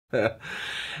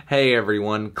Hey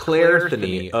everyone, Claire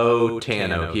O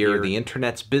Tano here, the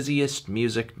internet's busiest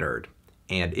music nerd,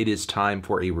 and it is time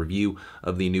for a review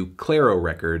of the new Clairo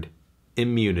record,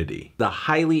 Immunity. The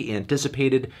highly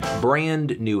anticipated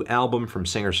brand new album from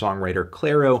singer-songwriter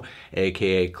Clairo,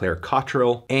 aka Claire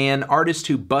Cottrell, an artist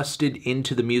who busted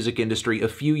into the music industry a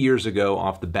few years ago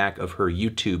off the back of her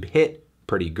YouTube hit,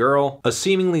 Pretty Girl, a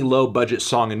seemingly low-budget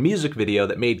song and music video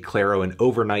that made Clairo an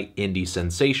overnight indie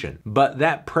sensation. But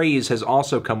that praise has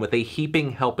also come with a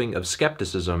heaping helping of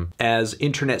skepticism, as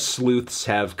internet sleuths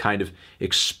have kind of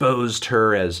exposed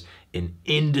her as an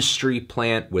industry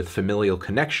plant with familial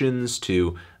connections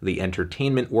to the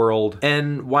entertainment world.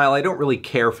 And while I don't really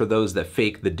care for those that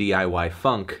fake the DIY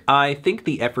funk, I think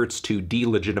the efforts to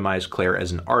delegitimize Claire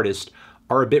as an artist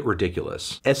are a bit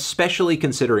ridiculous, especially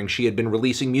considering she had been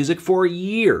releasing music for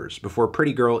years before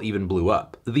Pretty Girl even blew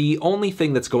up. The only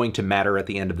thing that's going to matter at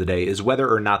the end of the day is whether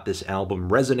or not this album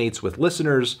resonates with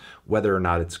listeners, whether or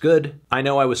not it's good. I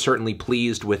know I was certainly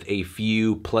pleased with a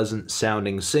few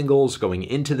pleasant-sounding singles going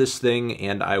into this thing,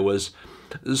 and I was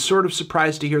sort of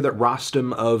surprised to hear that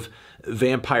Rostam of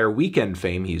Vampire Weekend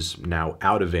fame, he's now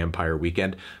out of Vampire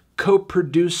Weekend,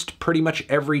 co-produced pretty much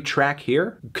every track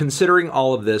here. Considering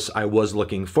all of this, I was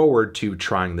looking forward to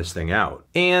trying this thing out.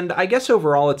 And I guess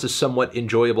overall it's a somewhat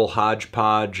enjoyable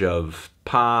hodgepodge of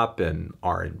pop and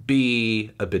R&B,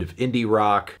 a bit of indie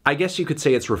rock. I guess you could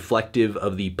say it's reflective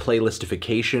of the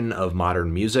playlistification of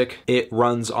modern music. It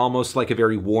runs almost like a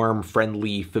very warm,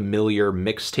 friendly, familiar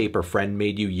mixtape a friend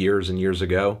made you years and years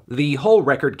ago. The whole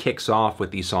record kicks off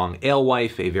with the song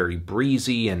Alewife, a very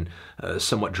breezy and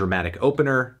somewhat dramatic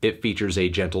opener. It features a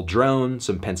gentle drone,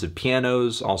 some pensive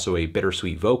pianos, also a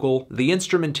bittersweet vocal. The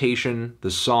instrumentation,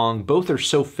 the song, both are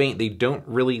so faint they don't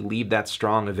really leave that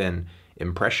strong of an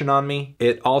impression on me.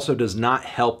 It also does not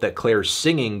help that Claire's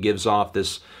singing gives off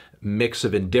this mix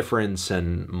of indifference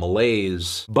and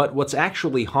malaise. But what's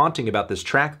actually haunting about this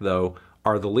track, though,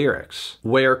 are the lyrics,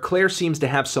 where Claire seems to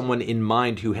have someone in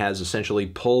mind who has essentially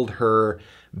pulled her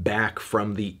back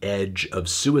from the edge of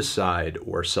suicide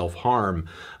or self-harm,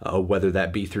 whether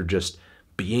that be through just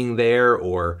being there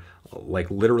or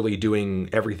like literally doing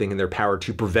everything in their power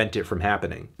to prevent it from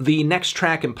happening. The next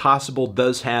track, Impossible,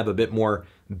 does have a bit more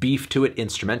beef to it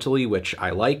instrumentally, which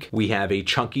I like. We have a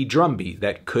chunky drum beat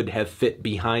that could have fit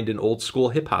behind an old school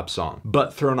hip hop song.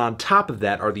 But thrown on top of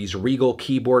that are these regal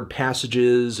keyboard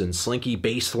passages and slinky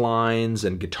bass lines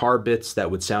and guitar bits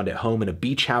that would sound at home in a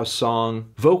beach house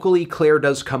song. Vocally, Claire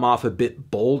does come off a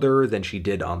bit bolder than she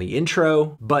did on the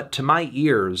intro, but to my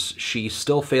ears, she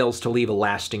still fails to leave a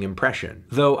lasting impression.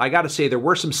 Though I gotta say, there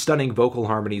were some stunning vocal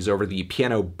harmonies over the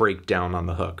piano breakdown on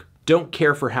the hook. Don't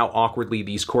care for how awkwardly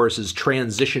these choruses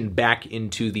transitioned back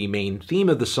into the main theme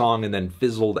of the song and then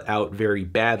fizzled out very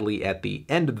badly at the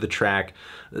end of the track.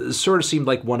 Sort of seemed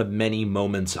like one of many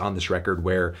moments on this record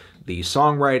where the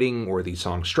songwriting or the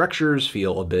song structures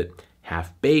feel a bit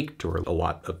half-baked or a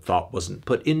lot of thought wasn't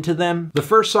put into them. The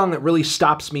first song that really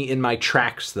stops me in my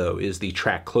tracks, though, is the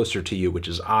track Closer to You, which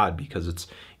is odd because it's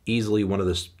easily one of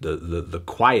the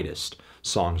quietest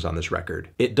songs on this record.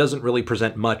 It doesn't really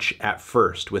present much at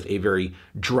first, with a very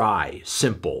dry,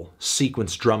 simple,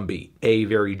 sequenced drum beat, a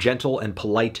very gentle and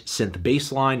polite synth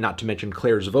bass line, not to mention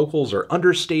Claire's vocals are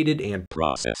understated and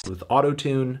processed with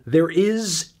autotune. There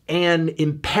is an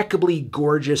impeccably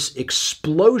gorgeous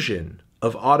explosion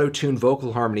of autotune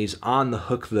vocal harmonies on the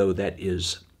hook, though, that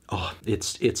is, oh,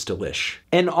 it's delish.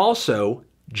 And also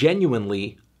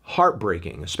genuinely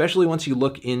heartbreaking, especially once you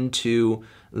look into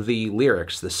the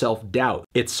lyrics, the self-doubt.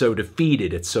 It's so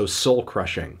defeated, it's so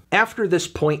soul-crushing. After this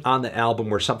point on the album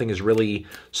where something is really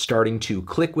starting to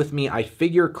click with me, I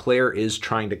figure Claire is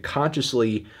trying to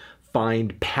consciously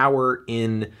find power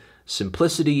in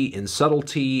simplicity, in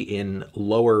subtlety, in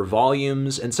lower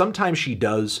volumes, and sometimes she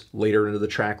does later into the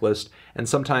track list, and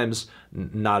sometimes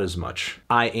not as much.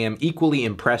 I am equally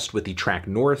impressed with the track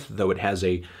North, though it has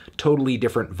a totally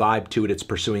different vibe to it. It's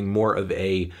pursuing more of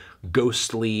a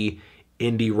ghostly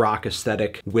indie rock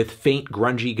aesthetic with faint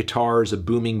grungy guitars, a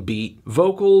booming beat,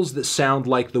 vocals that sound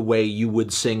like the way you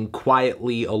would sing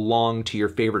quietly along to your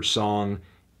favorite song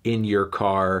in your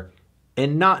car,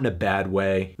 and not in a bad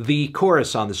way. The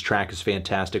chorus on this track is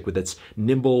fantastic with its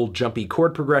nimble, jumpy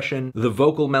chord progression. The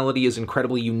vocal melody is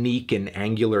incredibly unique and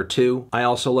angular too. I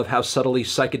also love how subtly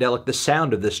psychedelic the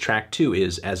sound of this track too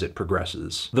is as it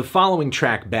progresses. The following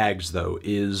track, Bags, though,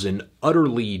 is an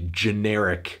utterly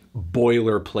generic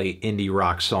boilerplate indie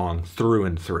rock song through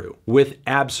and through, with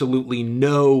absolutely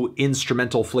no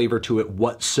instrumental flavor to it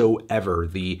whatsoever.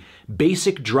 The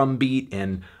basic drum beat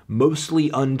and mostly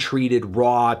untreated,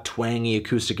 raw, twangy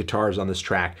acoustic guitars on this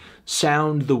track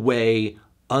sound the way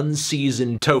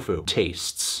unseasoned tofu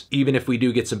tastes, even if we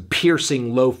do get some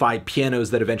piercing lo-fi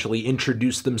pianos that eventually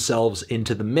introduce themselves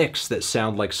into the mix that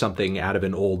sound like something out of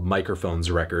an old Microphones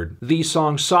record. The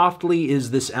song Softly is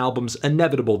this album's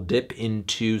inevitable dip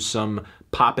into some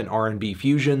pop and R&B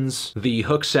fusions. The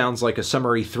hook sounds like a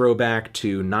summery throwback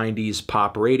to 90s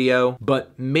pop radio,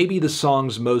 but maybe the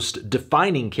song's most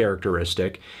defining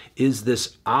characteristic is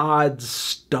this odd,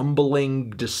 stumbling,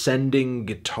 descending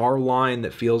guitar line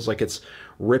that feels like it's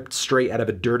ripped straight out of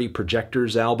a Dirty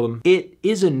Projectors album. It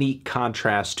is a neat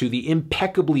contrast to the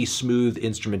impeccably smooth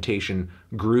instrumentation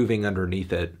grooving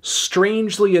underneath it.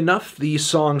 Strangely enough, the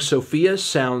song Sophia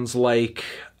sounds like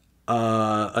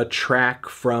a track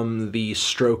from the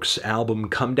Strokes album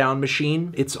Come Down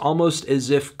Machine. It's almost as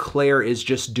if Claire is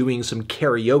just doing some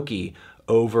karaoke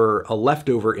over a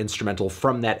leftover instrumental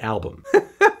from that album.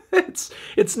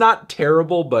 It's not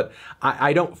terrible, but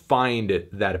I don't find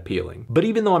it that appealing. But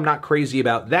even though I'm not crazy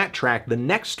about that track, the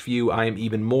next few I am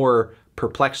even more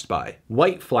perplexed by.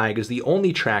 White Flag is the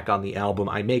only track on the album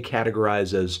I may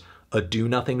categorize as a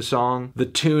do-nothing song. The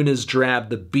tune is drab,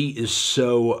 the beat is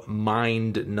so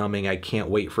mind-numbing, I can't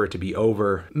wait for it to be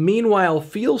over. Meanwhile,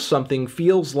 Feel Something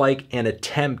feels like an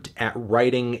attempt at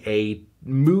writing a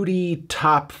moody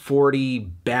top 40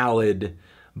 ballad,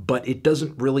 but it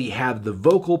doesn't really have the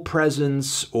vocal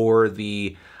presence or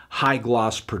the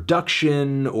high-gloss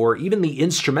production or even the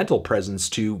instrumental presence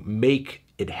to make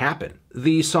it happen.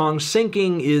 The song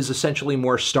Sinking is essentially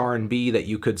more star and B that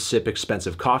you could sip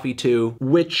expensive coffee to,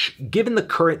 which, given the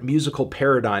current musical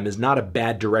paradigm, is not a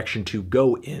bad direction to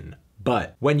go in.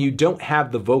 But when you don't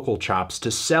have the vocal chops to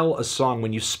sell a song,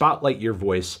 when you spotlight your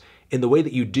voice in the way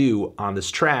that you do on this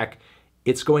track,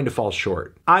 it's going to fall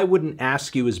short. I Wouldn't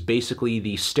Ask You is basically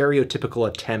the stereotypical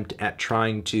attempt at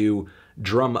trying to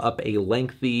drum up a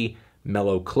lengthy,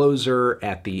 mellow closer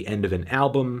at the end of an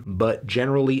album, but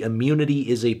generally Immunity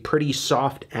is a pretty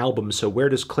soft album, so where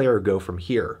does Claire go from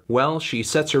here? Well, she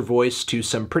sets her voice to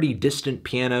some pretty distant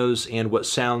pianos and what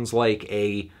sounds like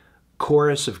a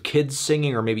chorus of kids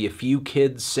singing, or maybe a few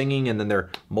kids singing, and then they're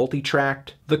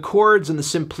multi-tracked. The chords and the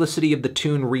simplicity of the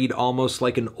tune read almost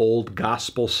like an old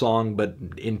gospel song, but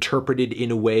interpreted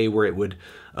in a way where it would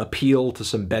appeal to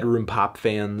some bedroom pop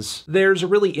fans. There's a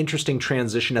really interesting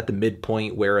transition at the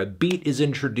midpoint where a beat is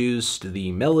introduced,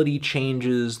 the melody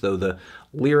changes, though the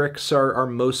lyrics are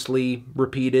mostly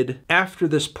repeated. After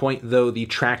this point, though, the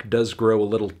track does grow a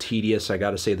little tedious. I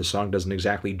gotta say, the song doesn't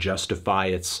exactly justify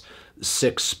its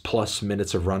 6+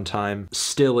 minutes of runtime.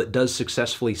 Still, it does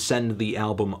successfully send the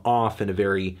album off in a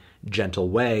very gentle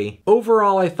way.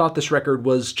 Overall, I thought this record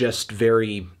was just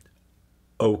very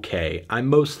okay. I'm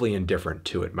mostly indifferent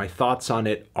to it. My thoughts on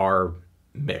it are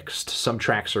mixed. Some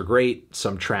tracks are great,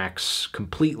 some tracks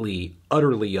completely,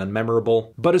 utterly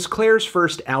unmemorable. But as Claire's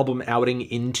first album outing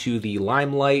into the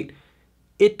limelight,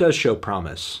 it does show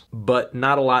promise, but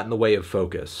not a lot in the way of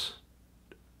focus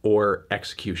or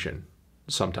execution.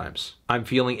 Sometimes. I'm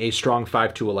feeling a strong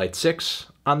 5 to a light 6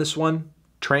 on this one.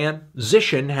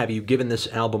 Transition, have you given this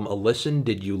album a listen?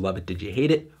 Did you love it? Did you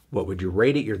hate it? What would you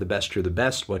rate it? You're the best, you're the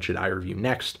best. What should I review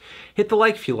next? Hit the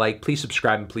like if you like. Please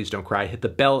subscribe and please don't cry. Hit the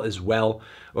bell as well.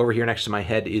 Over here next to my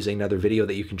head is another video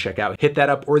that you can check out. Hit that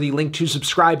up or the link to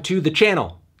subscribe to the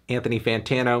channel. Anthony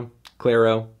Fantano,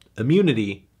 Clairo,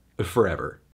 Immunity forever.